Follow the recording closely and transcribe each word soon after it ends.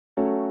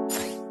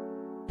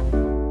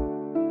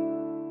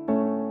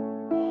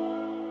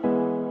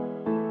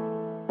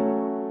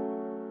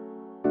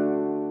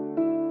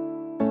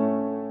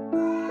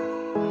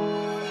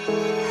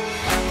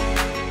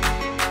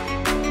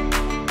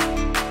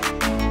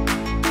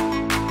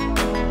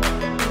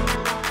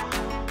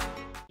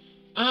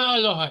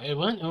Hello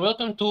everyone and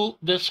welcome to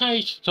the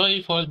side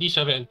story for this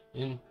event.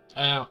 And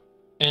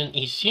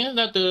it seems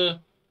that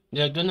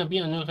there's gonna be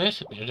a new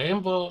recipe,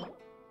 Rainbow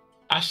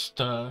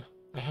Aster.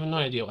 I have no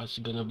idea what's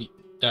gonna be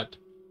that.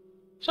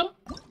 So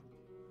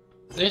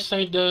let's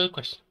start the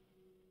quest.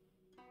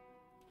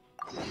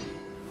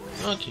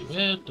 Okay,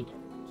 where to go?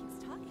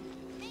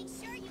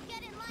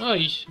 Oh,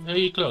 it's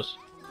very close.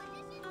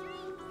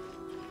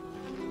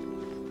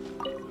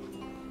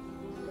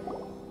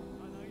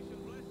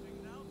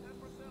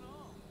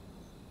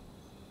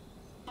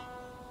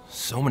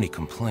 So many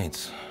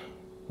complaints.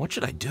 What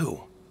should I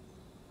do?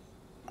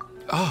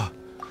 Ah,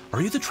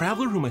 are you the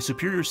traveler who my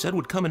superior said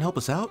would come and help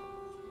us out?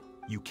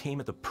 You came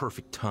at the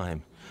perfect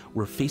time.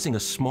 We're facing a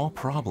small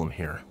problem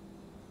here.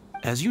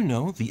 As you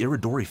know, the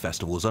Iridori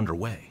Festival is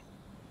underway.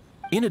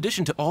 In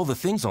addition to all the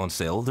things on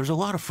sale, there's a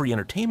lot of free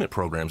entertainment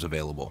programs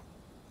available.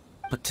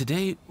 But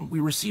today, we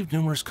received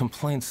numerous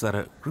complaints that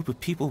a group of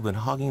people have been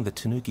hogging the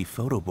Tanuki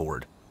photo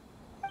board.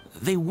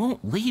 They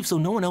won't leave so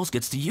no one else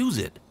gets to use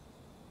it.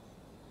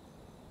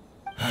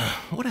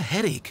 What a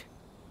headache.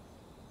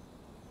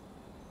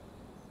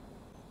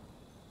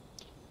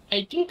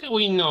 I think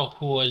we know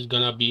who is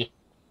gonna be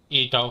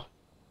Ito.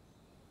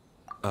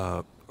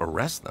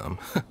 Arrest them?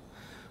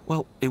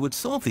 Well, it would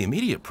solve the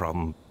immediate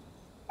problem,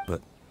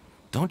 but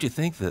don't you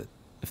think that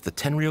if the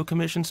Tenryo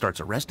Commission starts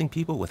arresting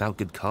people without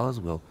good cause,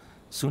 we'll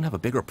soon have a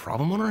bigger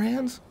problem on our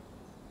hands?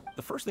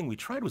 The first thing we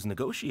tried was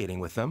negotiating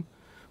with them,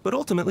 but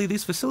ultimately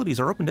these facilities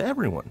are open to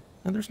everyone,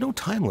 and there's no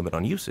time limit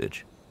on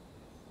usage.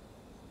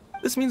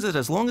 This means that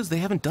as long as they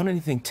haven't done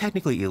anything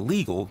technically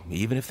illegal,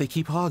 even if they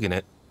keep hogging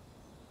it,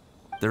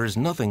 there is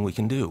nothing we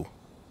can do.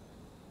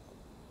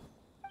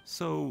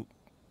 So,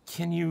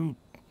 can you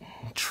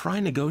try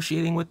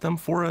negotiating with them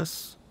for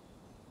us?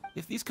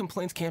 If these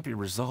complaints can't be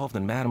resolved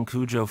and Madame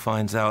Kujo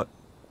finds out,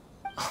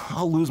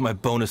 I'll lose my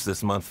bonus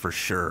this month for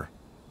sure.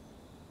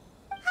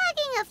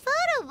 Hogging a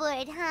photo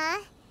board,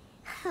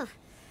 huh?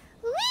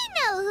 We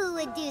know who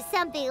would do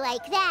something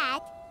like that.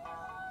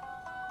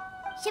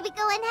 Should we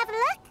go and have a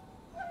look?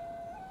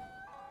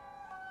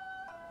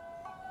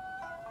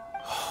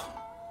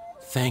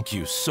 Thank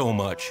you so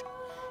much.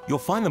 You'll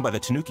find them by the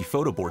Tanuki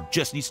photo board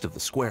just east of the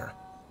square.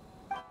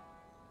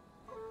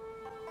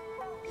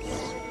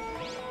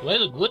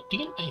 Well, good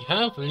thing I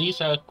have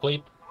Lisa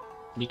equipped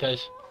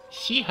because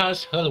she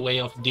has her way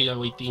of dealing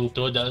with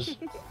intruders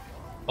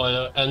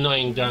or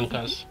annoying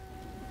drunkards.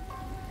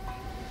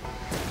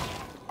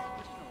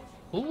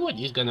 Ooh,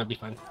 this is gonna be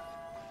fun.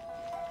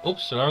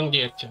 Oops, wrong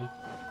direction.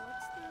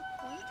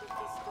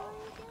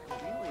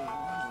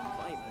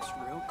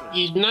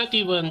 It's not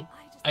even...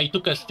 I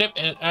took a step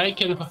and I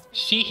can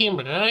see him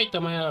right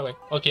a mile away.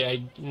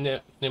 Okay,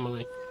 never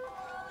mind.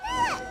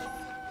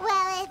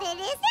 Well, if it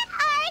isn't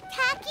our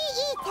Taki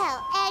Ito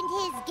and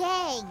his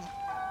gang.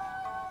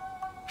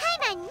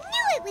 I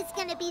knew it was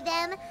gonna be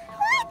them.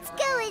 Let's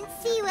go and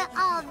see what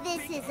all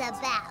this is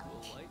about.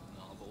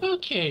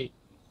 Okay.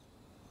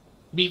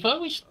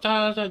 Before we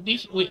start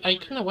this, I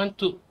kind of want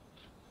to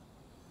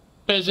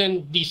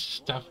present this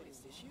stuff.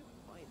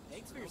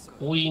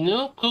 We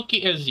know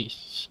Cookie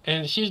exists,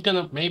 and she's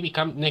gonna maybe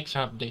come next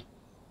update.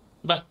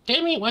 But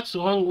tell me what's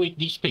wrong with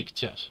these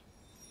pictures.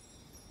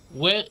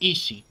 Where is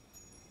she?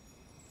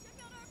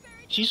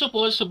 She's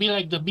supposed to be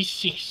like the big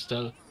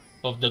sister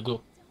of the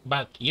group,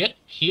 but yet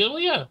here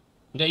we are,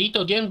 the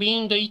Ito gang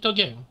being the Ito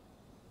gang.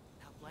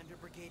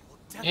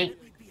 And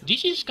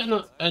this is kind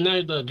of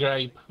another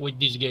gripe with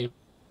this game,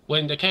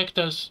 when the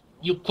characters,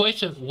 you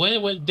question where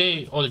were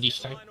they all this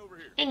time.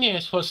 And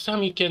yes, for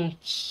some you can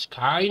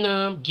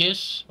kinda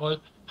guess or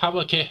have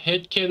a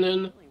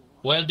headcanon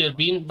where they've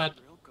been, but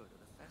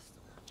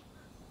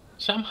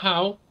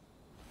somehow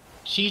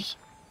she's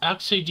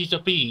actually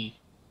disappeared.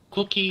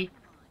 Cookie,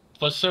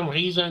 for some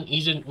reason,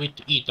 isn't with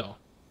Ito.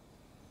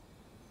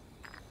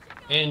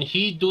 And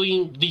he's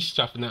doing this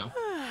stuff now.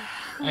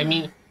 I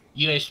mean,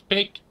 you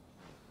expect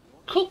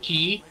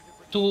Cookie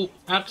to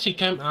actually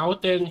come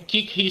out and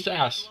kick his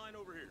ass.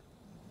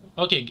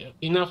 Okay,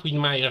 enough with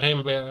my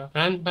Rainbow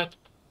run, but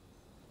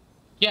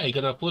yeah, I'm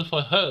gonna pull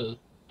for her,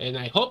 and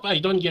I hope I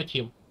don't get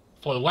him.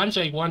 For once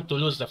I want to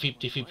lose the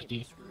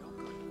 50-50.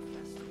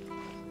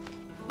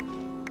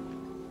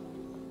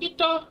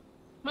 Ito,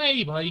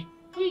 my boy,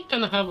 we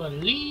can have a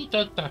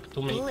little talk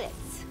to make.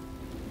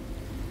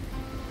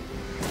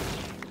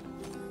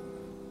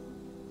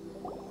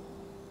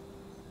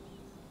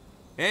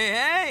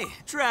 Hey,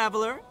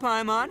 traveler,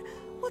 Paimon,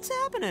 what's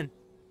happening?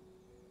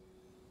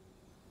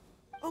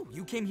 Oh,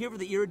 you came here for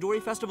the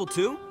Iridori Festival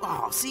too?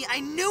 Oh, see, I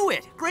knew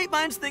it! Great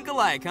minds think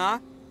alike, huh?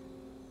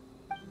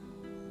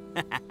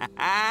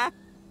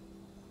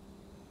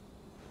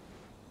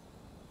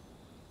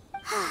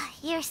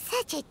 You're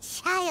such a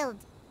child.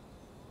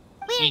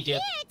 We're here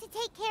to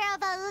take care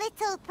of a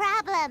little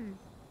problem.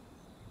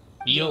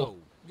 Yo,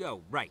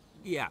 right.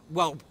 Yeah,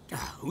 well,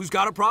 who's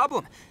got a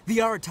problem? The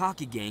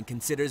Arataki gang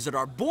considers it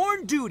our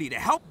born duty to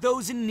help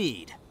those in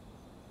need.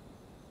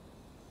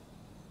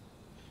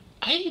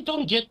 I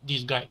don't get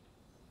this guy.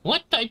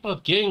 What type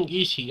of gang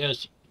is he?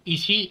 Is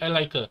he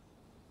like a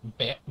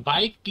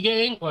bike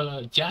gang or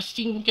a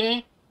justing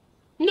gang.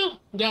 No,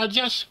 they are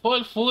just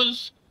all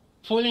fools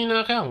fooling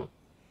around,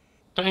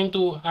 trying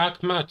to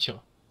act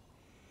macho.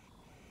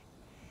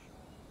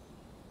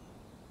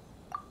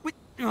 Wait,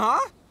 huh?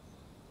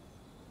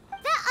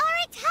 The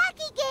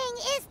Arataki gang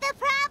is the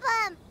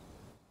problem!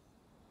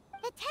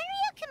 The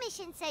Terrio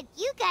Commission said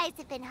you guys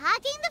have been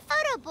hogging the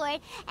photo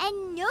board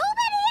and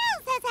nobody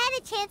else has had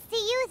a chance to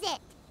use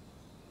it.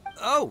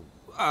 Oh,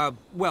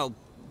 well,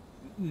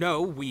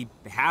 no, we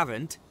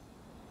haven't.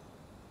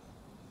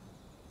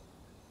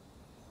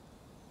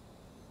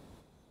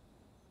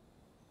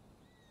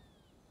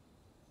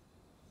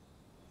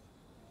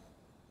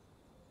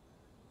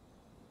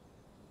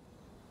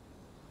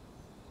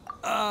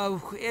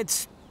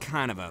 It's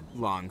kind of a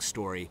long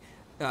story.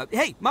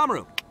 Hey,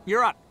 Mamoru,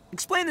 you're up.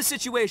 Explain the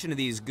situation to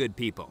these good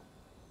people.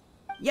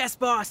 Yes,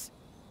 boss.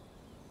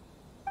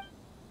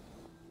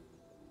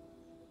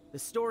 The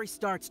story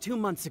starts 2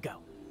 months ago,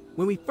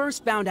 when we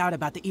first found out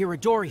about the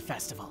Iridori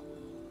Festival.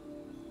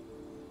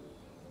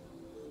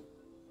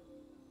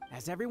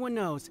 As everyone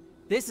knows,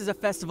 this is a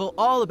festival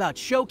all about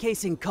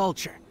showcasing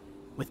culture,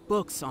 with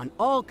books on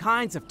all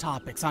kinds of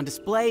topics on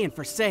display and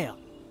for sale.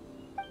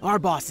 Our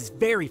boss is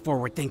very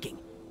forward-thinking.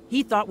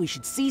 He thought we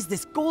should seize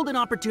this golden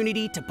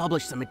opportunity to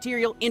publish some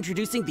material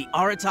introducing the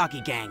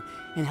Arataki gang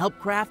and help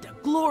craft a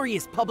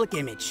glorious public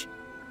image.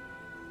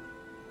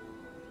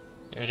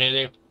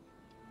 Really?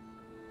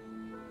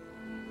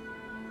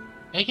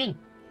 Again,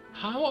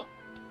 how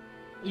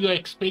you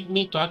expect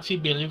me to actually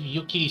believe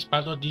Yuki is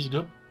part of this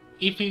group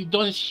if you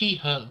don't see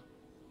her?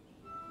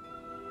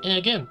 And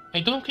again, I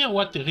don't care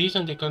what the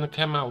reason they're gonna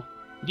come out.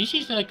 This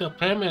is like a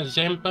prime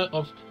example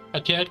of a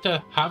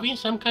character having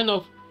some kind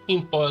of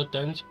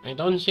importance. I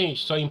don't say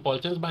so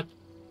important, but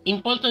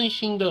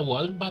importance in the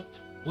world, but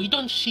we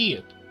don't see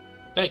it.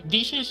 Like,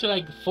 this is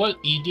like 4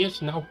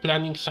 idiots now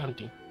planning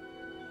something.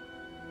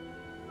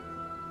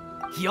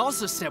 He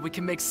also said we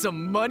can make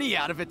some money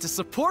out of it to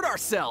support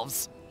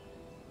ourselves.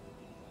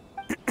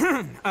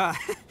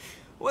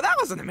 Well, that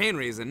wasn't the main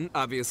reason,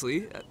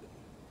 obviously.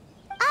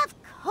 Of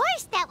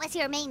course that was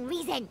your main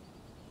reason.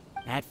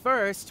 At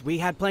first, we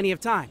had plenty of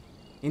time.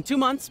 In 2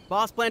 months,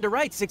 boss planned to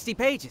write 60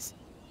 pages.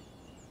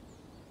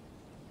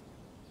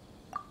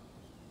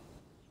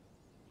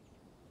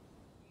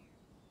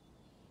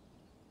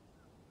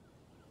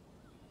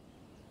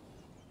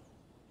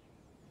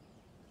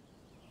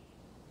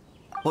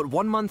 But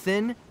 1 month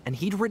in, and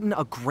he'd written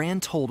a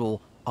grand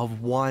total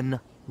of 1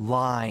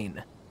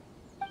 line.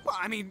 Well,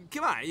 I mean,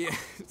 come on, you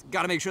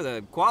gotta make sure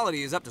the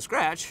quality is up to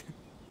scratch.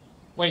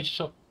 Wait,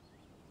 so...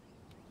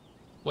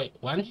 Wait,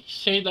 when he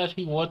said that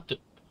he wrote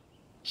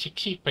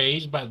 60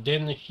 pages, but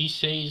then he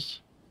says...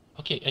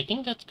 Okay, I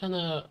think that's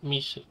kinda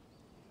miss...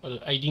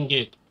 I didn't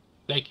get it.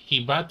 Like,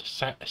 he brought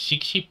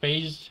 60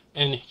 pages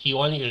and he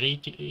only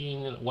read it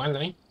in 1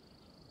 line?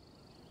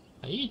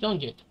 I really don't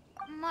get it.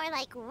 More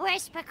like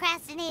worst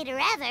procrastinator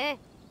ever.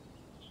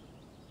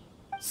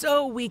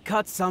 So we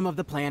cut some of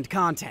the planned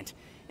content,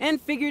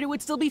 and figured it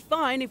would still be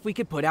fine if we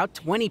could put out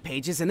 20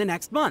 pages in the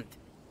next month.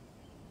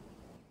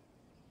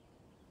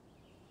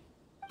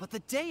 But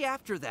the day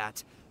after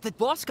that, the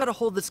boss got a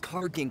hold of this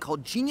card game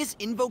called Genius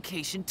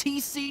Invocation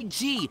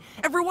TCG.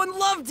 Everyone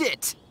loved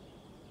it!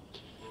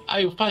 Are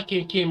you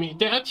fucking kidding me?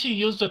 They actually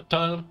use the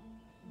term...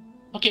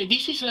 Okay,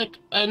 this is like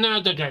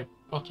another gripe.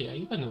 Okay,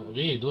 I'm gonna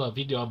really do a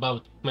video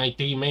about my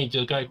 3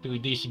 major gripes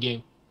with this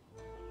game.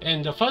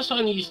 And the first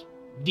one is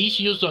this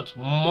use of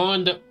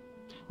modern...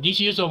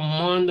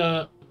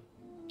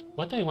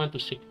 What I want to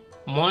say?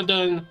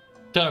 Modern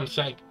terms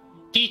like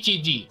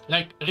TCG.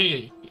 Like,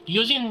 really.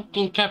 Using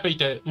in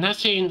capital, not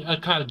saying a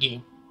card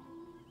game.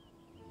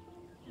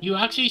 You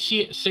actually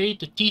say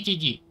the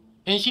TCG.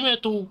 And similar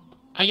to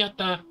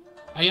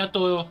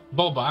Ayato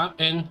Boba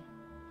and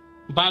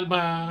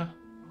Balba...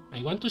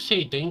 I want to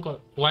say think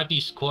what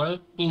is called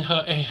in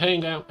her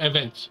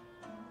events.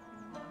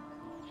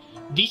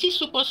 This is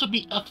supposed to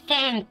be a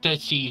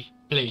fantasy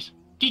place.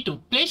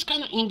 Tito, place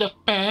kind of in the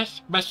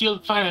past, but still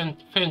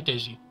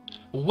fantasy.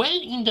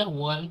 Where in the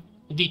world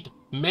did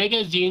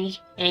magazines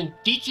and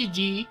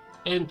TCG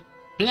and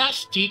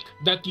plastic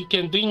that you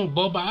can drink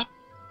boba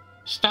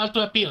start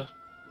to appear?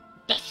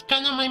 That's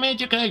kind of my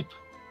major gripe.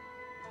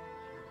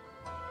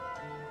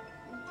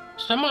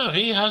 Someone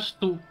really has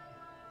to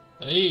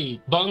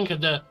bunk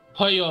the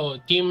Hoyo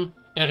team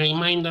and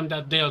remind them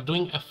that they are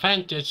doing a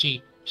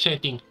fantasy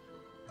setting.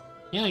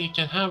 Yeah, you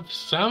can have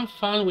some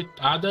fun with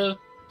other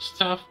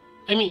stuff.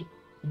 I mean,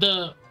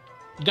 the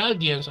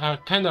Guardians are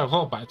kind of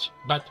robots,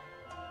 but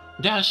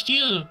they are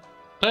still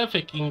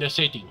perfect in the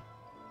setting.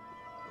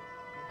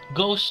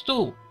 Ghosts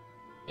too,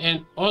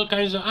 and all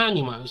kinds of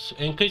animals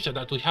and creatures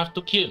that we have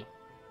to kill.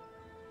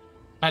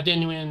 But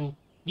then when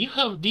you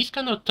have these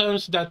kind of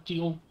terms that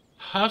you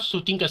have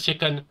to think a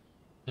second,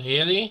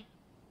 really?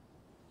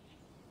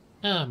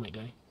 Oh my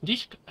god.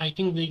 This, I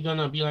think they're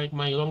gonna be like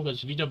my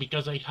longest video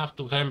because I have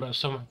to remember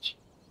so much.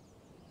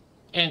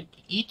 And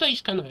Ito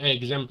is kind of an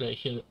exemplar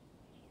here.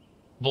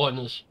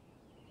 Bonus.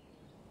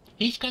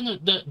 He's kind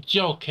of the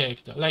joke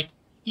character. Like,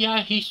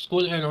 yeah, he's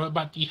cool and all,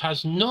 but he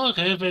has no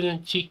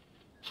relevancy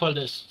for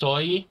the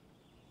story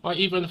or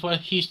even for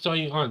his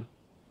story on.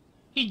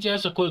 He's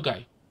just a cool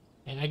guy.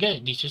 And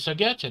again, this is a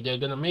gacha. They're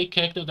gonna make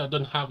characters that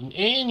don't have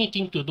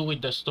anything to do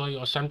with the story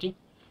or something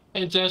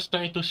and just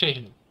try to save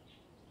him.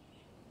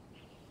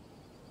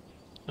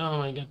 Oh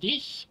my god,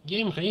 this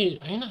game really,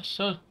 I'm not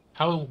sure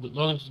how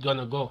long it's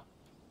gonna go.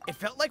 It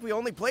felt like we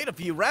only played a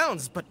few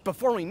rounds, but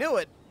before we knew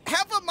it,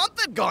 half a month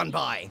had gone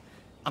by.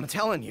 I'm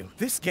telling you,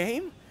 this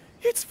game,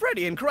 it's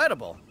pretty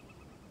incredible.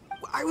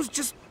 I was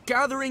just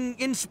gathering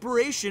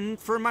inspiration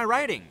for my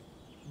writing.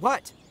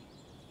 What?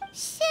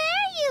 Sure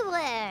you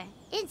were.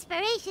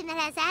 Inspiration that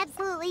has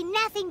absolutely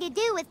nothing to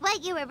do with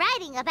what you were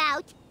writing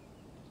about.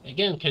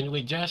 Again, can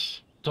we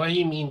just throw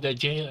him in the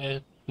jail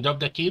and drop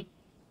the kid?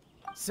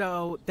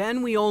 So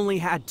then we only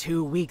had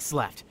 2 weeks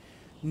left.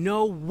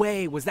 No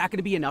way was that going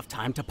to be enough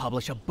time to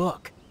publish a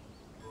book.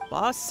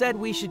 Boss said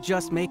we should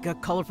just make a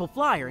colorful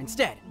flyer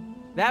instead.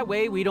 That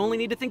way we'd only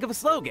need to think of a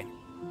slogan.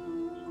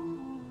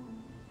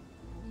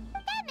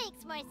 That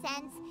makes more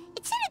sense.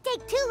 It shouldn't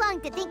take too long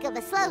to think of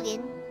a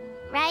slogan,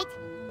 right?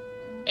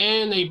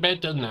 And I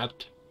better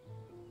not.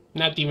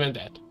 Not even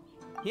that.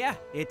 Yeah,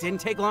 it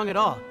didn't take long at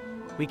all.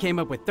 We came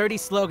up with 30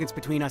 slogans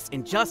between us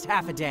in just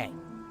half a day.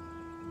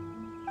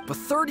 But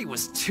 30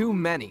 was too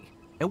many,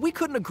 and we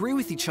couldn't agree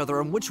with each other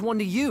on which one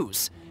to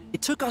use.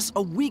 It took us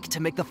a week to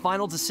make the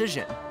final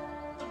decision.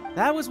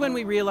 That was when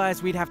we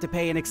realized we'd have to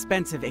pay an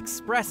expensive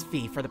express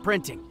fee for the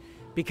printing,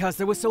 because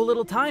there was so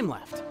little time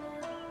left.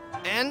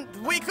 And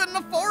we couldn't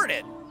afford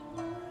it.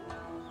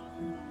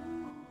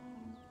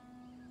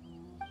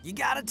 You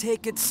gotta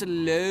take it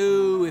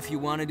slow if you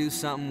want to do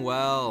something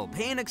well.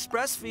 Pay an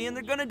express fee and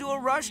they're gonna do a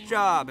rush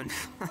job, and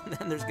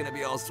then there's gonna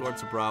be all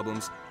sorts of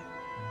problems.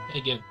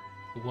 Again,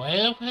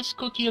 where was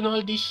Cookie and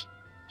all this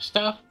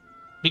stuff?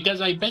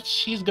 Because I bet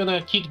she's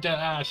gonna kick their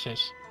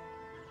asses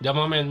the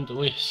moment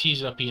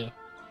she's appear.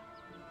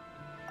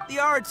 The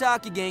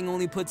Arataki gang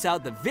only puts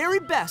out the very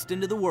best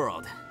into the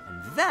world,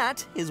 and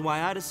that is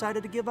why I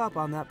decided to give up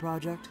on that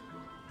project.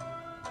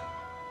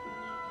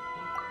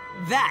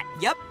 That,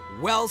 yep,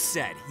 well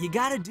said. You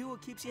gotta do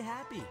what keeps you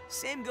happy.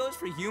 Same goes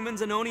for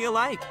humans and Oni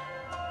alike.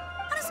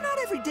 And it's not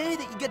every day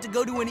that you get to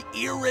go to an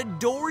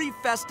Iridori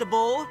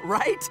festival,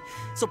 right?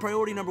 So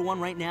priority number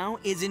 1 right now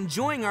is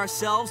enjoying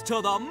ourselves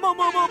to the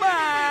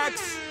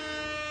max!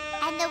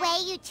 And the way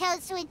you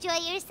chose to enjoy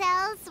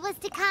yourselves was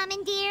to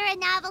commandeer a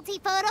novelty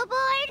photo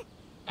board?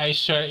 I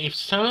swear, if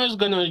someone's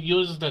gonna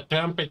use the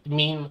trumpet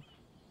meme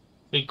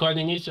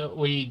recording it,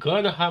 we're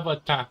gonna have a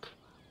talk.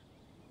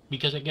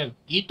 Because again,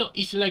 Ito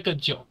is like a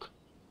joke.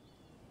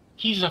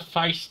 He's a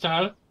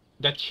 5-star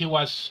that he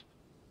was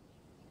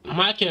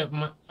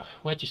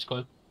what is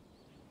called?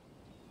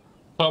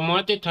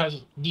 Promoted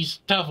as this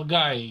tough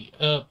guy,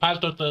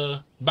 part of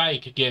the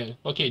bike gang.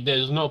 Okay,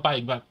 there's no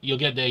bike, but you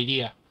get the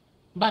idea.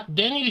 But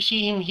then you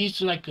see him,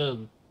 he's like a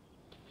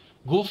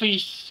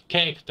goofy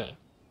character.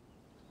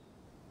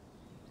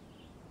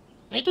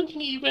 I don't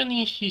think even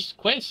in his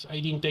quest I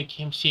didn't take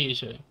him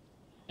seriously.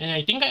 And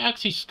I think I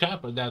actually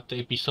scrapped that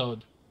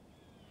episode.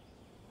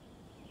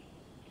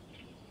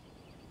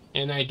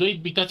 And I do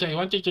it because I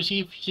wanted to see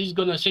if she's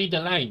gonna say the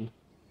line.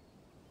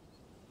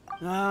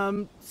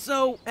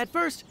 So at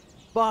first,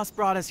 Boss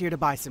brought us here to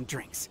buy some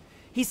drinks.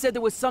 He said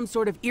there was some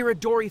sort of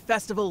Iridori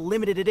Festival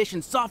limited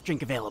edition soft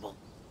drink available.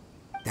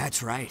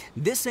 That's right.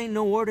 This ain't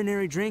no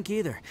ordinary drink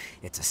either.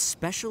 It's a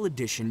special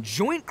edition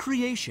joint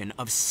creation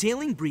of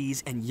Sailing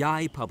Breeze and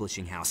Yai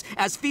Publishing House,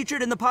 as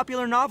featured in the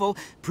popular novel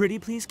Pretty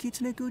Please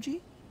Kitsune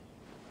Guji.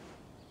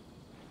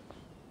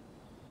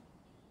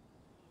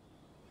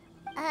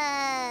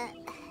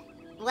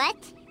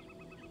 What?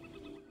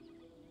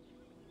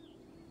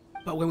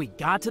 But when we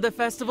got to the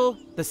festival,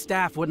 the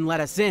staff wouldn't let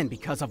us in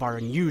because of our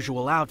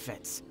unusual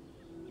outfits.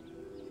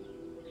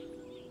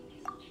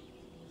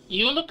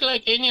 You look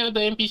like any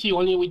other NPC,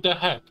 only with the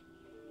hat.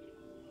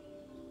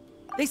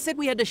 They said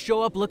we had to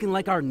show up looking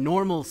like our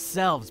normal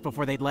selves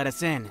before they'd let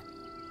us in.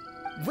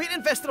 We'd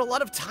invested a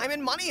lot of time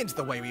and money into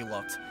the way we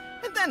looked,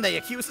 and then they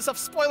accused us of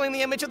spoiling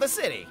the image of the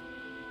city.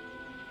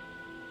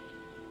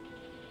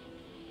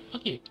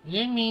 Okay,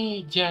 let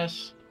me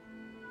just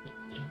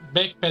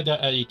backpedal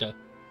a little.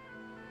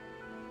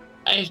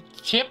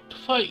 Except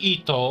for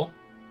Ito,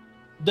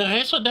 the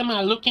rest of them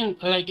are looking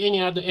like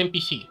any other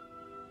NPC.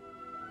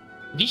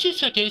 This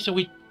is a case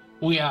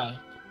we are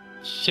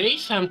say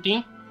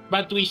something,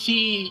 but we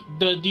see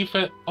the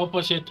different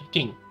opposite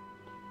thing.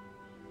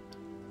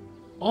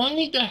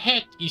 Only the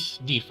head is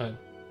different.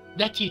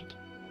 That's it.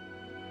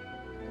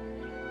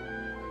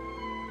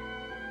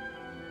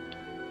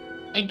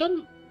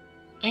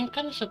 I'm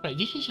kind of surprised.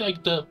 This is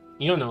like the,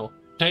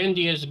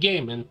 trendiest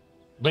game and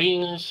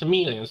brings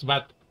millions,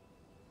 but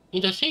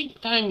in the same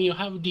time you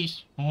have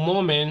these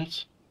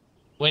moments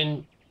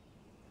when,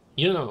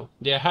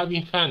 they're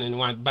having fun and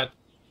what, but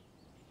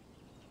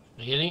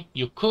really,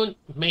 you couldn't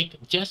make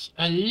just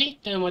a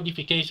little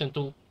modification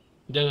to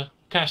the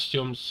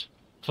costumes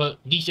for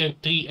these 3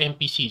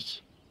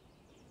 NPCs.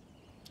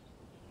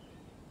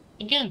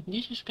 Again,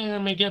 this is kind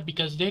of mega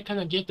because they kind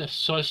of get the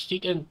soul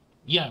stick, and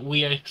yeah,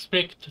 we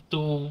expect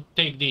to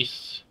take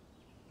this,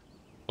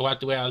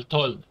 what we are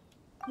told.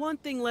 One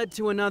thing led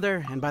to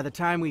another, and by the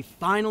time we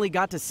finally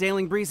got to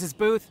Sailing Breeze's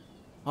booth,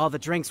 all the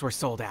drinks were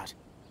sold out.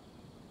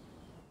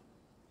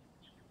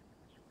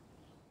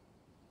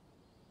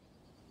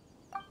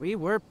 We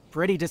were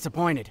pretty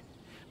disappointed,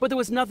 but there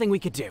was nothing we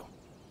could do.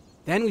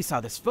 Then we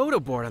saw this photo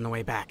board on the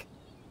way back.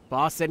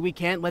 Boss said we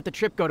can't let the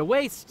trip go to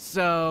waste,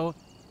 so...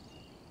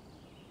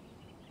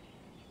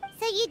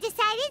 So you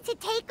decided to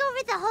take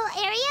over the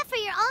whole area for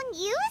your own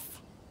use?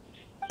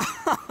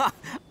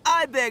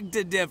 I beg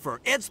to differ.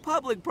 It's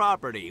public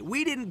property.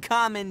 We didn't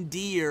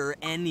commandeer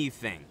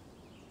anything.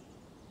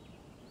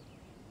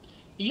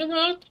 You know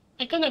what?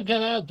 I'm gonna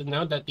get out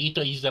now that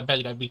Ito is the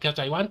bad guy because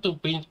I want to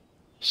bring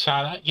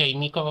Sarah,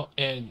 Yaimiko,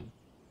 and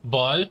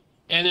Ball,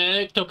 and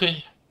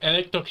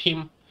electric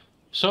him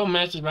so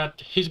much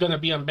that he's gonna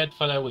be on bed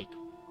for a week.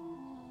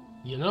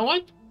 You know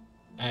what?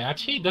 I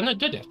actually gonna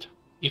do that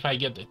if I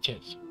get the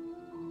chance.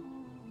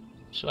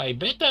 So I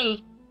better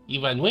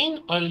even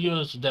win or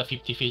use the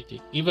 50-50.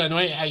 Even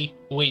way I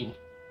win.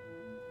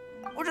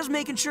 We're just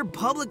making sure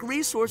public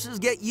resources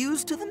get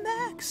used to the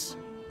max.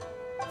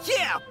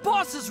 Yeah,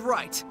 boss is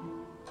right.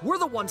 We're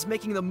the ones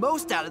making the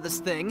most out of this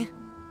thing.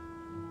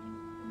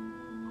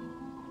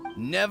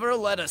 Never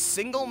let a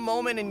single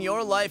moment in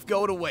your life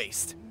go to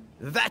waste.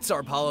 That's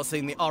our policy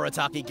in the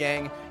Arataki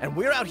gang, and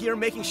we're out here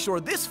making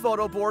sure this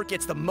photo board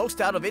gets the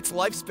most out of its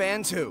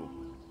lifespan too.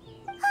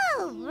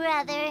 Oh,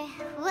 brother,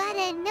 what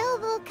a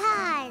noble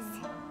cause.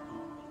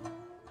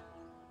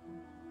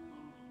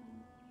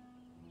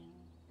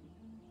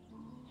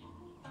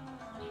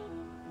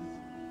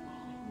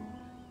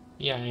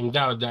 Yeah, I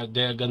doubt that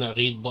they're gonna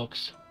read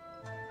books.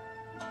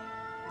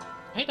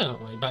 I don't know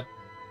why, but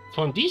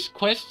from these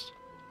quests,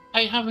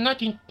 I have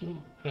nothing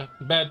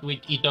bad with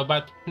Ito,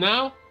 but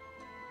now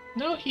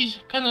he's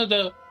kind of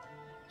the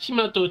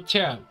similar to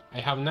child.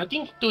 I have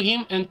nothing to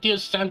him until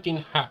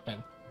something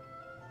happened.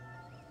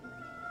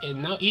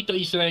 And now Ito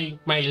is like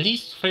my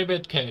least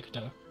favorite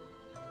character.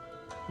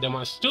 The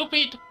most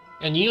stupid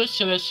and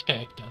useless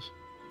characters.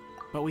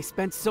 But we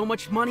spent so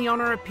much money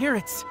on our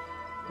appearance.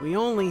 We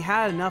only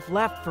had enough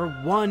left for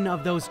one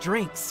of those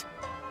drinks.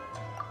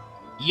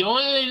 You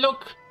only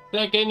look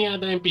like any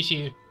other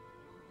NPC.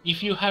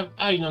 If you have,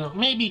 I don't know,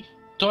 maybe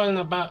torn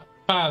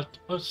apart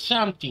or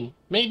something.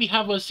 Maybe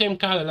have the same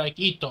color like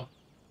Ito.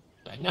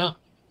 But no,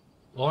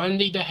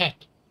 only the head.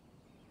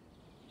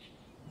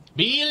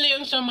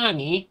 Billions of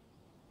money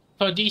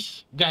for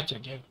this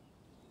gacha game.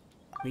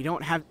 We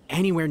don't have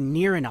anywhere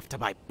near enough to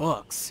buy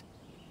books.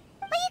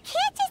 But you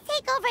can't just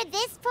take over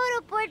this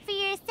photo board for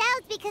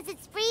yourselves because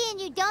it's free and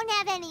you don't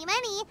have any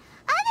money.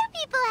 Other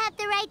people have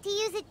the right to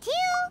use it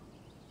too.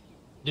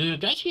 Do you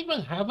guys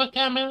even have a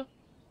camera?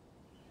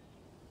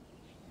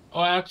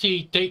 Or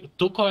actually take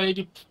 2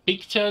 quality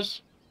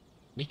pictures?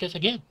 Because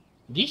again,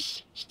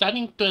 this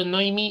starting to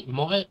annoy me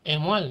more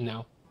and more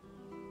now.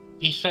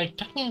 It's like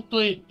talking to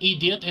an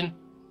idiot and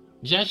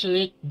just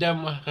let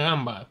them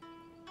ramble.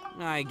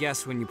 I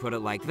guess when you put it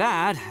like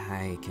that,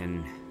 I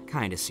can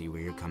kind of see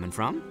where you're coming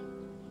from.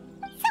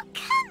 So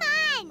come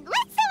on!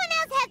 Let someone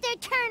else have their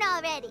turn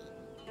already!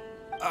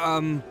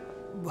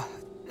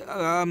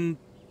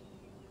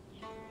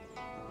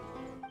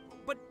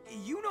 But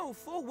you know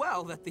full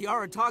well that the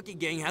Arataki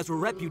gang has a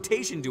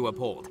reputation to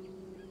uphold.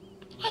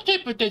 What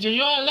reputation?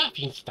 You're a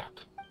laughing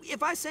stock.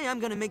 If I say I'm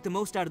gonna make the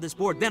most out of this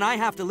board, then I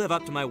have to live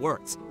up to my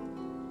words.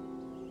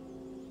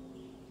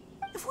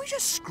 If we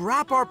just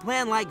scrap our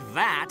plan like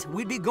that,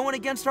 we'd be going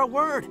against our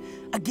word.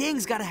 A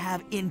gang's gotta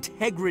have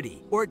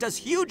integrity, or it does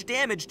huge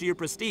damage to your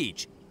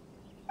prestige.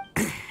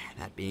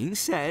 That being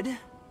said,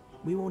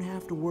 we won't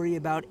have to worry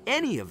about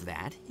any of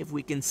that if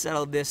we can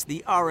settle this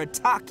the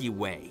Arataki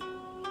way.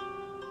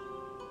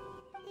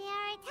 The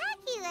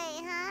Arataki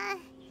way, huh?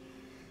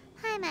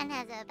 Hyman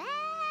has a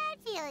bad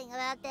feeling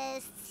about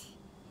this.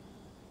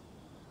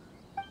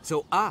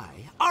 So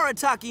I,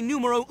 Arataki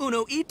numero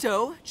uno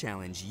Ito,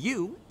 challenge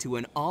you to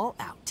an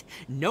all-out,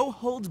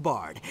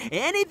 no-holds-barred,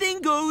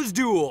 anything-goes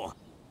duel.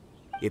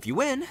 If you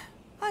win,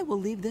 I will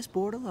leave this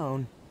board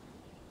alone.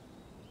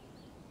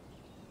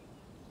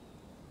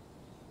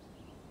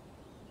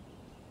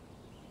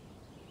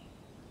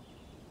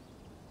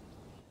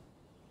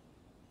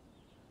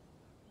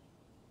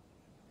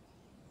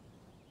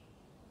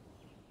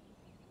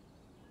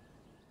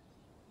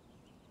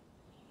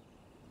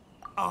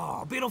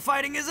 Oh, beetle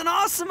fighting is an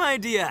awesome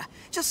idea!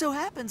 Just so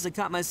happens I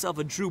caught myself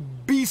a true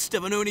beast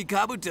of an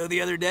Onikabuto the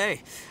other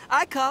day.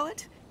 I call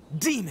it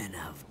Demon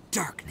of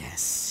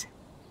Darkness.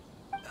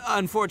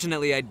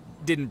 Unfortunately, I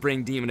didn't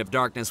bring Demon of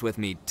Darkness with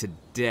me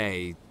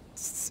today,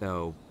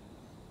 so...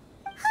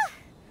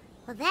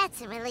 Well,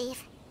 that's a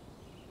relief.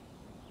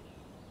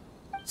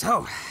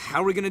 So,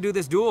 how are we gonna do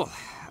this duel?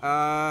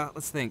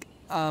 Let's think.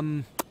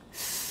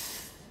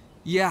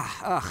 Yeah,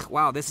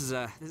 wow, this is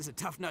a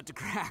tough nut to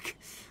crack.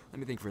 Let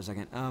me think for a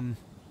second.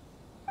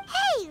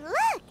 Hey,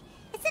 look!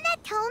 Isn't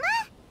that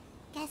Toma?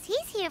 Guess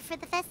he's here for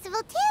the festival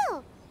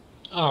too.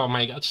 Oh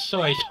my god,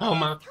 sorry,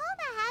 Toma. Toma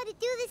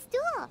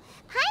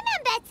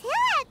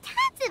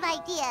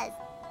ideas.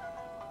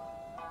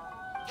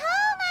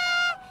 Toma!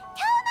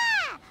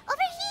 Toma!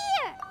 Over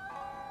here!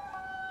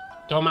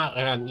 Toma,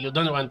 Ran, you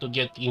don't want to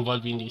get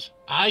involved in this.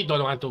 I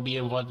don't want to be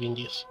involved in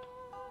this.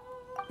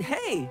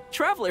 Hey,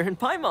 Traveler and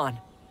Paimon.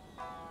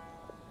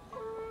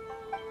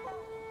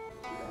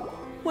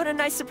 What a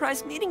nice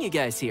surprise meeting you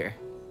guys here.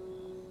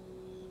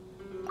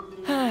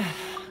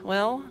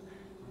 Well,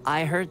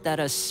 I heard that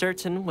a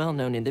certain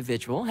well-known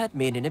individual had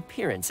made an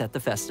appearance at the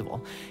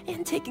festival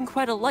and taken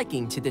quite a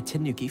liking to the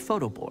Tanuki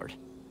photo board.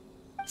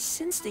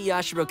 Since the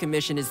Yashiro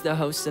Commission is the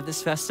host of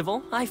this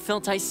festival, I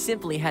felt I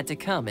simply had to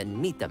come and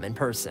meet them in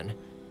person.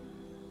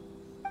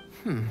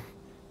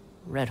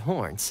 Red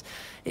horns.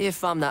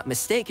 If I'm not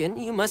mistaken,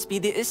 you must be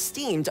the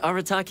esteemed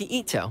Arataki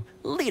Ito,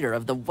 leader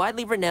of the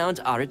widely renowned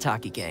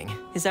Arataki gang.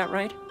 Is that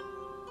right?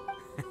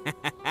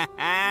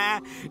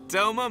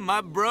 Toma,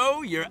 my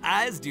bro, your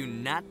eyes do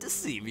not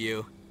deceive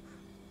you.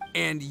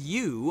 And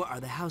you are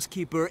the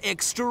housekeeper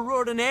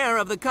extraordinaire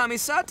of the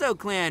Kamisato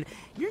clan.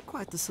 You're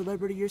quite the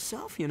celebrity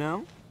yourself, you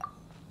know.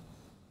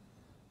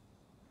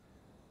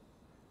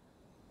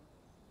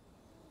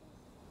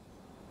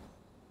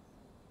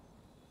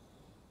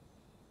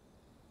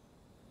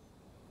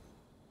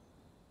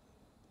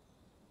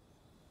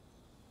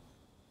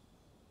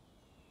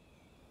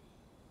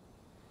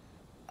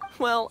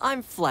 Well,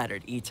 I'm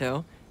flattered,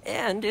 Ito.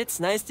 And it's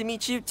nice to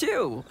meet you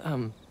too,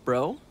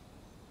 bro.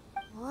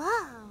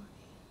 Whoa.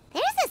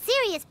 There's a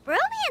serious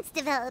bromance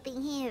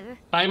developing here.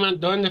 Paimon,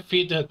 don't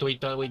feed the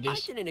Twitter with I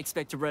this. didn't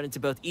expect to run into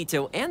both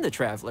Ito and the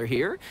Traveler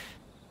here.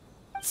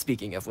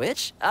 Speaking of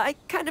which, I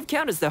kind of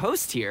count as the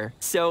host here,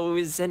 so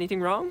is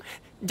anything wrong?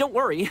 Don't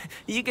worry,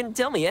 you can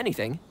tell me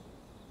anything.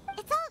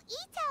 It's all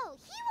Ito.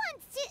 He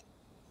wants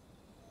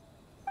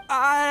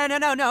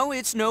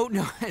to...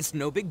 No, it's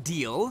no big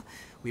deal.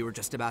 We were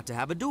just about to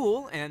have a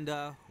duel, and,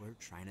 we're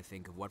trying to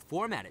think of what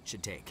format it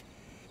should take.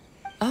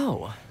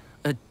 Oh,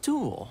 a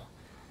duel.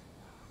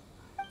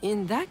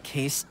 In that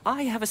case,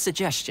 I have a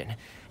suggestion.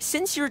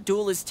 Since your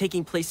duel is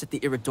taking place at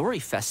the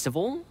Iridori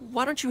Festival,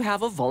 why don't you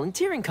have a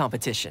volunteering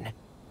competition?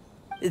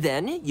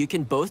 Then, you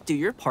can both do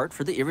your part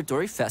for the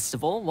Iridori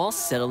Festival while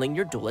settling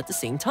your duel at the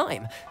same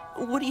time.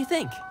 What do you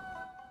think?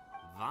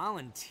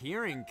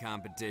 Volunteering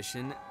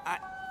competition?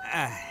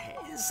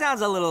 It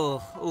sounds a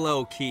little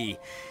low-key.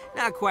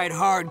 Not quite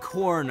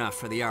hardcore enough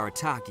for the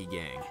Arataki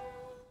gang.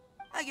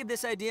 I give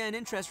this idea an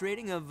interest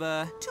rating of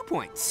 2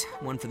 points.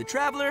 One for the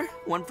Traveler,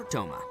 one for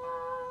Toma.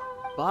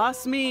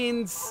 Boss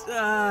means,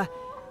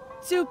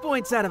 2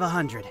 points out of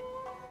 100.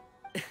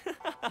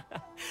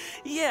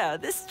 Yeah,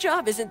 this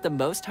job isn't the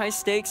most high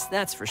stakes,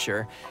 that's for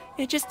sure.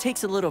 It just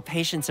takes a little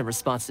patience and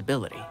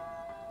responsibility.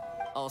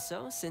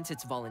 Also, since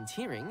it's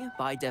volunteering,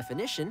 by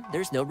definition,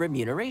 there's no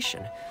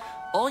remuneration.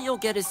 All you'll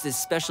get is this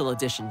special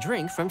edition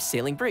drink from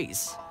Sailing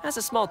Breeze, as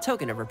a small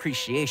token of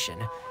appreciation.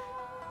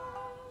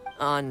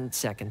 On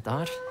second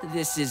thought,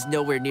 this is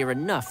nowhere near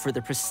enough for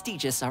the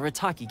prestigious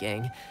Arataki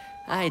gang.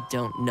 I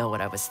don't know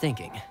what I was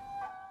thinking.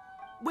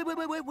 Wait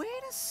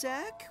a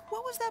sec.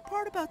 What was that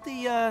part about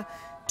the,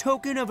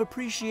 token of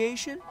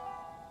appreciation?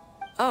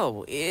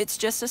 Oh, it's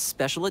just a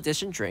special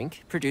edition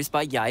drink produced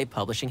by Yae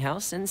Publishing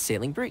House and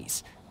Sailing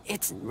Breeze.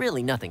 It's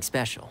really nothing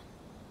special.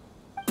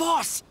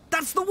 Boss,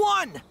 that's the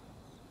one!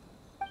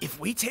 If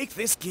we take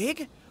this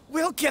gig,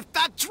 we'll get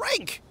that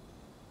drink!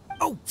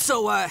 Oh,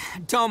 so,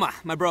 Toma,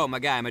 my bro, my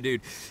guy, my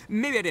dude.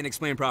 Maybe I didn't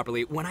explain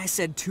properly. When I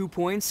said 2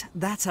 points,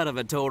 that's out of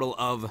a total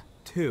of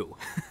 2.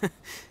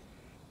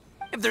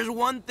 If there's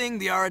one thing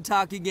the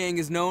Arataki gang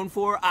is known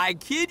for, I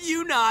kid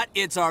you not,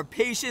 it's our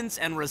patience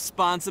and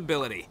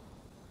responsibility.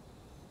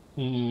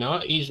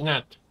 No, it's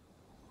not.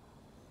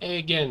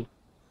 Again,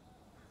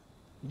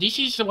 this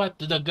is what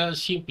the girl's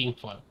simping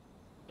for.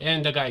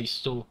 And the guys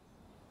too.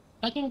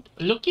 But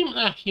looking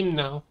at him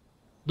now,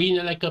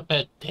 being like a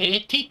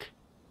pathetic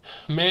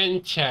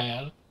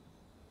man-child,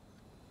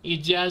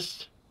 he's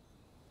just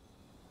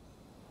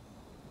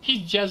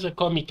a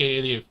comic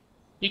relief.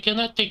 You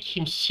cannot take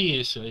him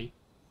seriously.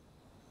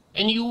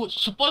 And you're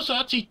supposed to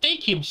actually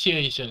take him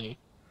seriously.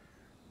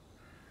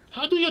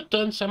 How do you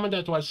turn someone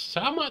that was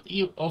somewhat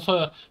of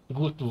a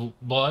good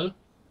ball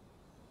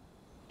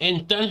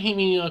and turn him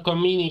in a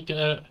comedic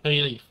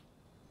relief?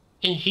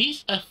 And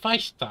he's a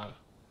 5-star.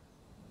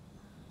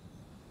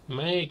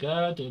 My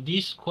god,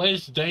 this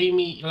quest drain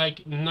me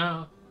like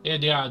now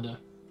and the other.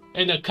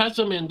 And the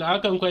custom and the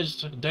Archon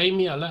quest drain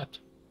me a lot.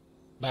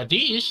 But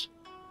this,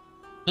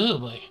 oh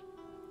boy.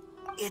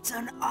 It's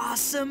an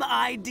awesome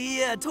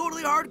idea,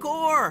 totally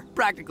hardcore.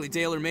 Practically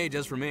tailor-made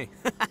just for me.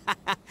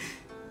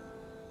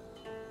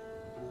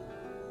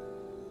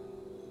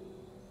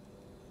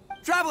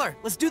 Traveler,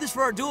 let's do this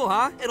for our duel,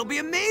 huh? It'll be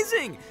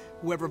amazing!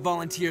 Whoever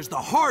volunteers the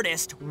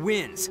hardest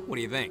wins. What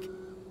do you think?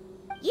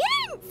 You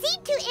didn't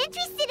seem too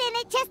interested in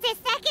it just a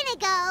second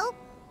ago.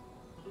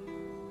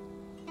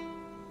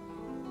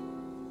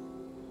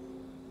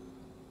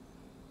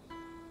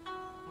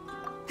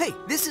 Hey,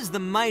 this is the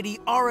mighty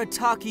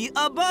Arataki,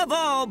 above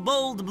all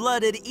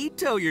bold-blooded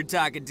Ito you're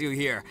talking to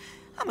here.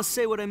 I'm a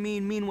say what I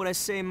mean what I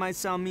say, might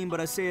sound mean, but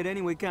I say it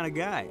anyway kind of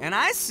guy. And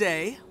I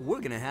say,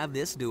 we're gonna have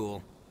this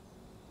duel.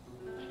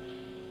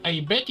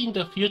 I bet in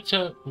the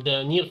future,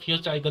 the near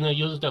future, I'm gonna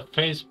use the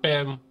face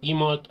spam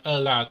emote a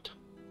lot.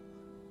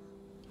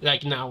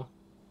 Like now.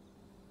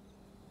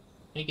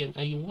 Again,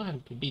 I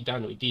want to be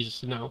done with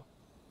this now.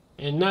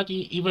 And not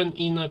even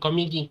in a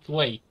comedic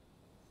way.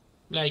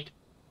 Like,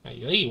 I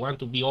really want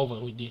to be over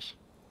with this.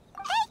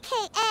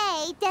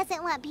 AKA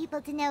doesn't want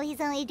people to know he's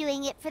only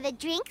doing it for the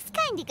drinks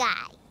kind of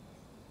guy.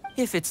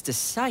 If it's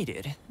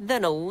decided,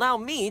 then allow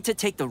me to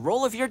take the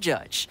role of your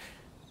judge.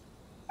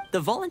 The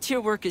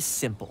volunteer work is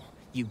simple.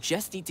 You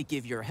just need to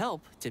give your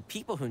help to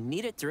people who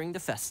need it during the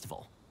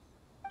festival.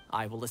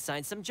 I will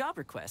assign some job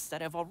requests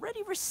that I've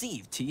already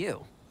received to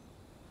you.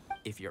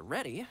 If you're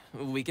ready,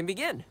 we can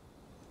begin.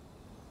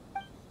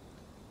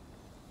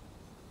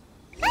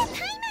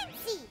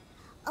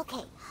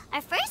 Okay,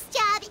 our first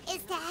job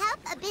is to help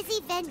a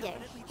busy vendor.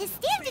 His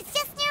stand is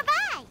just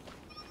nearby.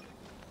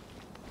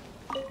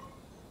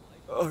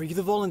 Are you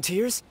the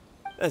volunteers?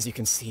 As you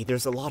can see,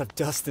 there's a lot of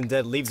dust and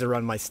dead leaves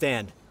around my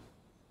stand.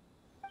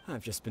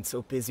 I've just been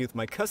so busy with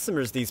my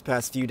customers these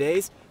past few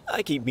days.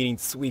 I keep meaning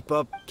to sweep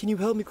up. Can you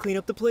help me clean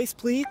up the place,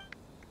 please?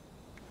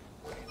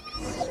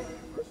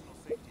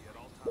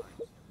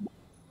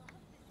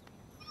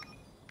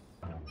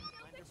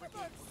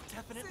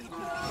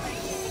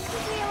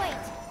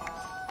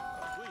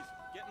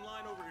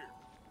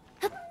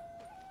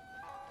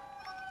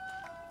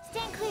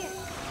 Stand clear.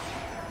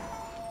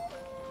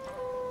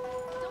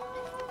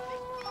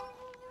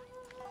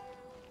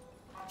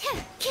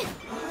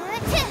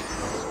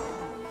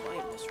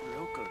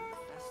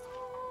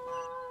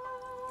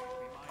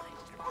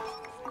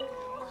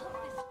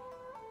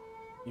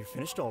 You're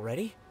finished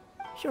already?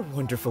 You're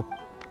wonderful.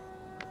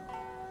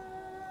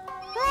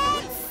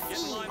 Let's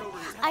see.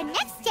 Our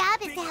next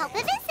job is to help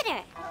a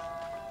visitor.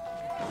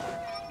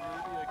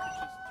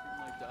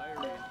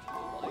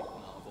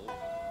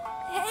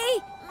 Hey,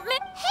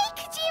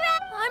 Kajira!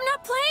 I'm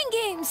not playing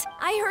games.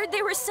 I heard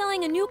they were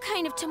selling a new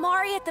kind of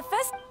tamari at the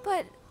fest,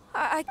 but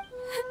I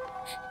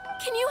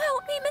can you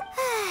help me?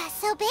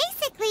 So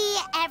basically,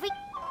 every...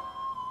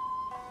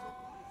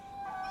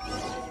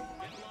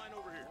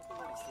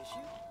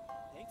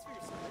 Thanks for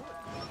your support.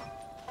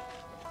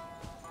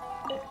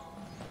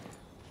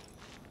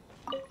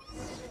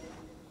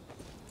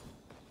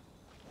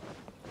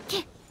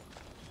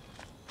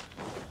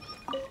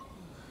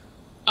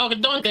 Oh,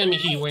 don't tell me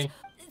he win.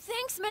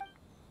 Thanks, man.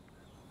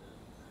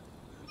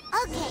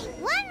 Okay,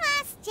 one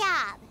last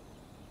job.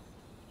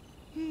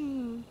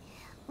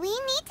 We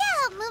need to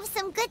help move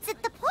some goods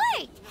at the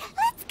port.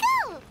 Let's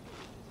go!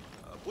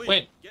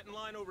 Wait, Get in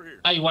line over here.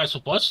 I was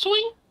supposed to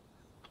win?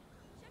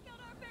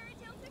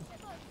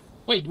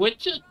 Wait, what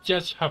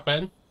just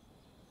happened?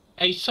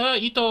 I saw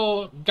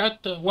Ito got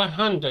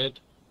 100.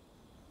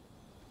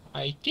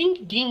 I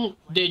think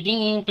they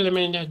didn't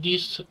implement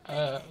this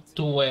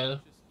too well.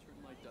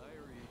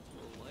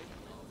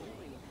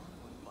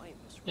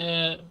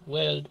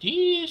 Well,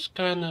 this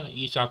kinda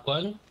is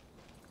awkward.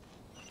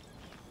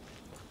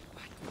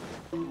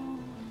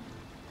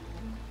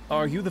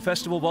 Are you the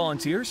festival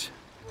volunteers?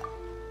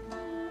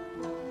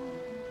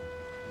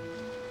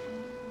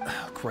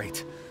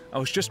 Great. I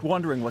was just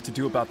wondering what to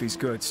do about these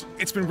goods.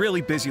 It's been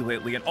really busy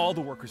lately, and all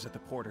the workers at the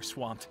port are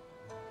swamped.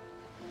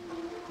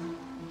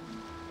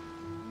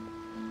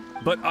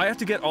 But I have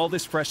to get all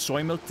this fresh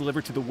soy milk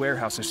delivered to the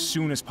warehouse as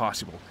soon as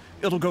possible.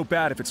 It'll go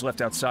bad if it's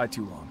left outside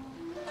too long.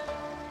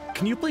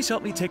 Can you please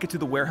help me take it to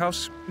the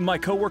warehouse? My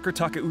coworker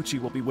Takeuchi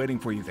will be waiting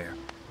for you there.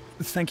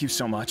 Thank you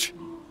so much.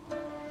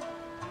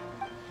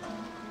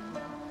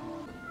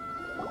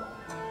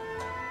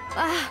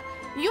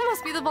 You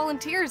must be the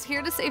volunteers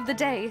here to save the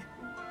day.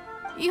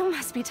 You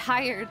must be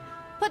tired.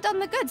 Put down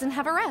the goods and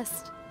have a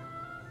rest.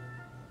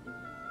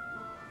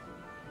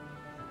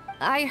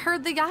 I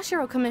heard the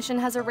Yashiro Commission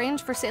has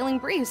arranged for Sailing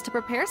Breeze to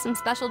prepare some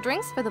special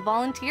drinks for the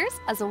volunteers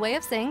as a way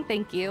of saying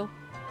thank you.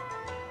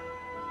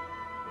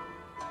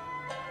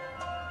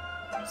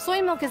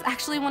 Soy milk is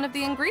actually one of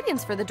the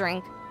ingredients for the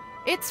drink.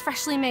 It's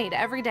freshly made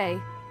every day.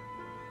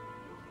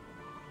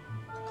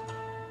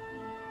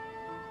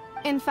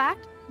 In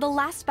fact, the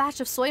last batch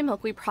of soy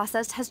milk we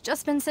processed has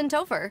just been sent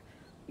over.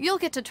 You'll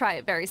get to try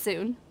it very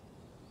soon.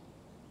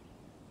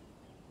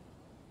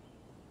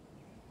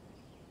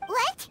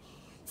 What?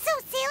 So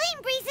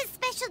Sailing Breeze's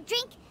special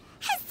drink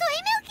has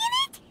soy milk in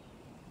it?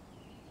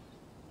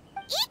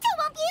 Ito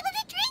won't be able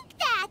to drink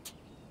that!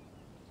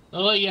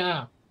 Oh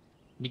yeah,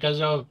 because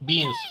of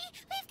beans.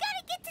 We've got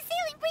to get to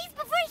Sailing Breeze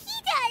before he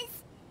does!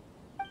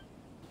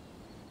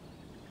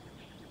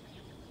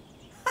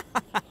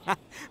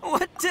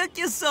 What took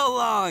you so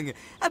long?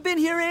 I've been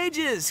here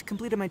ages.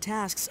 Completed my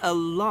tasks a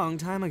long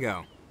time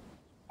ago.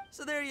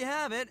 So there you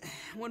have it.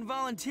 When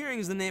volunteering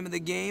is the name of the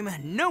game,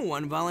 no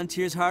one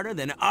volunteers harder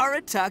than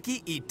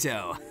Arataki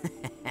Ito.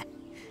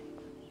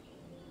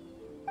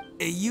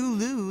 You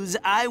lose,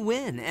 I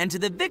win, and to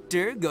the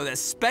victor go the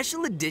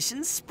special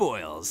edition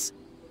spoils.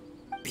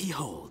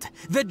 Behold,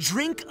 the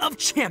Drink of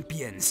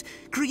Champions,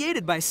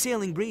 created by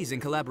Sailing Breeze in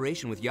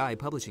collaboration with Yae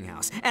Publishing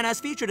House, and as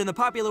featured in the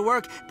popular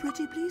work,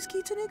 Pretty Please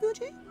Kitsune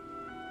Guji?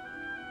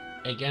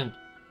 Again,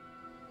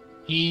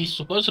 he's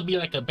supposed to be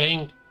like a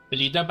bang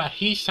leader, but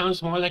he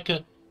sounds more like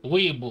a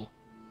weeaboo.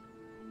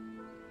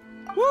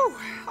 Woo!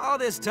 All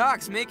this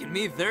talk's making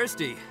me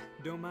thirsty.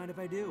 Don't mind if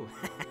I do.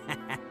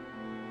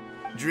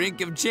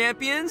 Drink of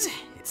Champions,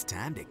 it's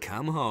time to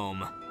come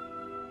home.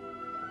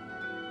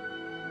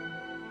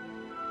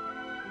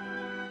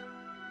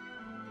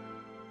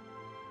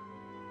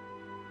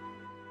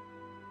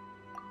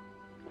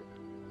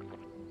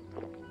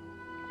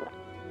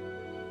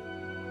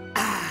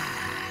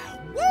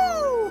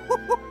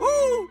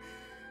 Woo!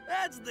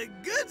 That's the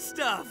good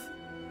stuff!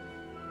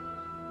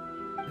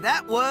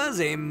 That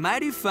was a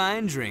mighty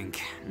fine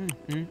drink.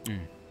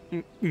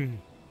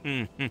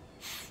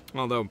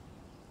 Although,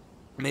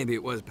 maybe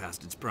it was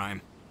past its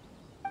prime.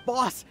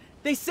 Boss,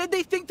 they said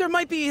they think there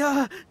might be,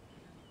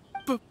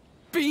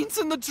 beans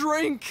in the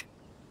drink!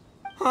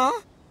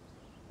 Huh?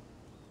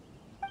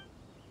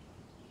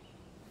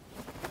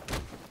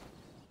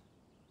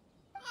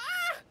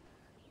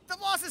 The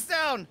boss is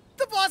down!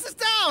 The boss is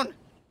down!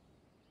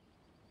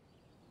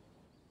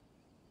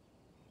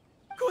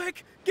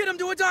 Quick, get him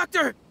to a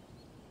doctor!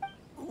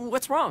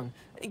 What's wrong?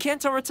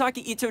 Can't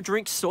Arataki Ito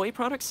drink soy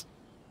products?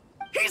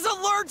 He's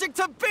allergic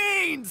to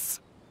beans!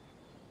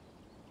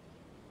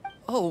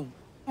 Oh,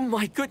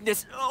 my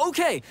goodness.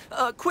 Okay,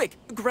 quick,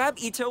 grab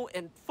Ito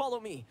and follow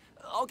me.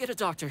 I'll get a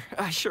doctor.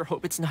 I sure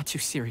hope it's not too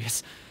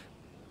serious.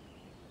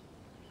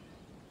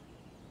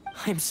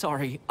 I'm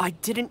sorry. I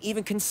didn't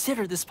even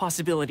consider this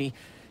possibility.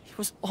 It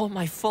was all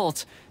my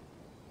fault.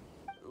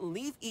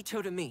 Leave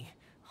Ito to me.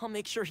 I'll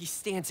make sure he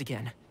stands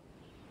again.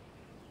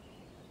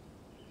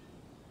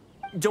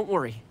 Don't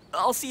worry.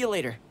 I'll see you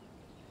later.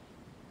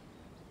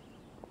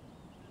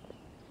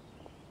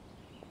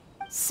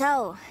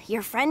 So,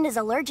 your friend is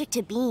allergic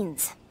to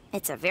beans.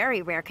 It's a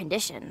very rare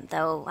condition,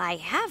 though I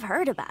have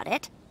heard about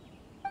it.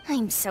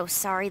 I'm so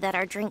sorry that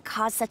our drink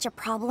caused such a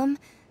problem.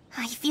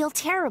 I feel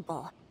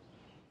terrible.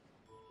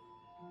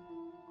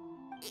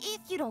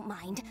 If you don't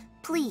mind,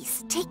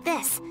 please, take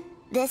this.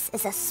 This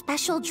is a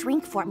special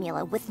drink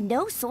formula with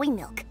no soy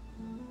milk.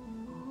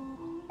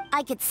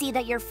 I could see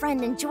that your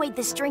friend enjoyed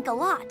this drink a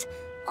lot.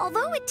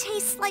 Although it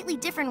tastes slightly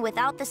different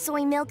without the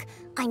soy milk,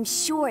 I'm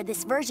sure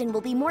this version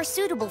will be more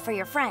suitable for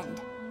your friend.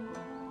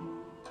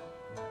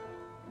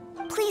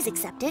 Please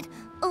accept it,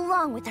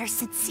 along with our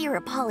sincere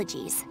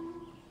apologies.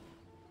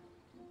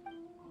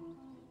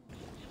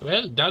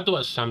 Well, that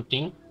was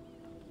something.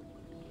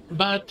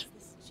 But,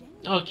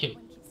 okay.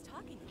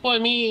 For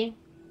me,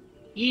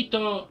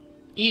 Ito,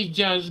 he's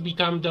just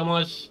become the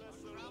most...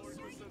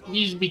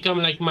 He's become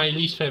like my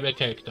least favorite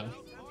character.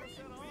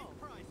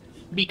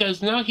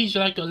 Because now he's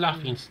like a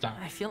laughing stock.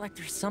 I feel like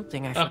there's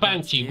something I A forgot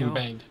punching to do.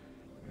 bag.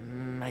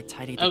 I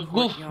tidied A the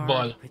courtyard,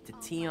 goofball. put the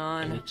tea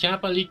on. And a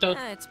chapelito.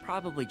 It's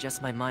probably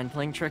just my mind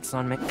playing tricks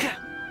on me.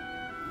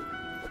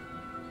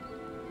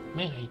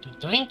 Man, I'm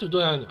trying to do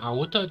an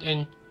auto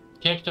and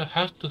character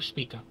has to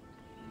speak up.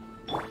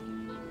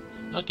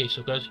 Okay,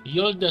 so guys,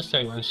 you're the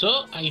second,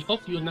 so I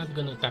hope you're not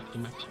gonna talk too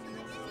much.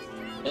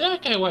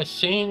 Like I was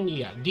saying,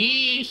 yeah,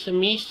 this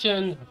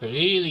mission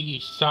really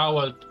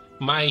soured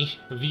my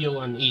view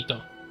on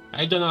Ito.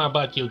 I don't know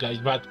about you guys,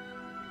 but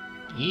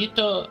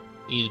Ito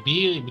is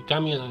really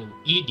becoming an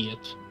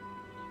idiot.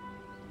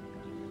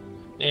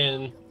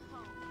 And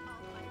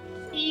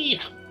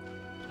yeah,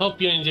 hope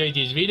you enjoyed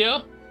this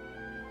video.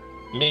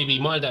 Maybe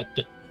more than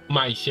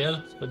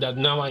myself, but that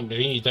now I'm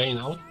really drained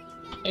out.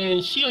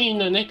 And see you in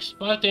the next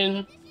part,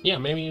 and yeah,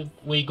 maybe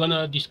we're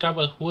gonna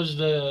discover who's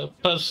the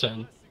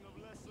person.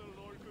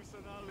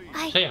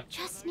 So yeah,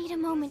 Just need a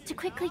moment to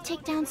quickly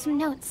take down some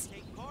notes.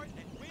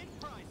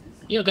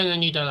 you're gonna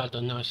need a lot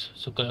of notes,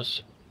 so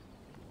close.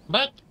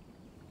 But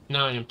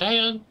now I'm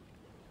tired.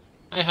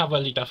 I have a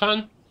little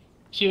fun.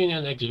 See you in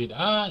the next video.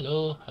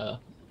 Aloha.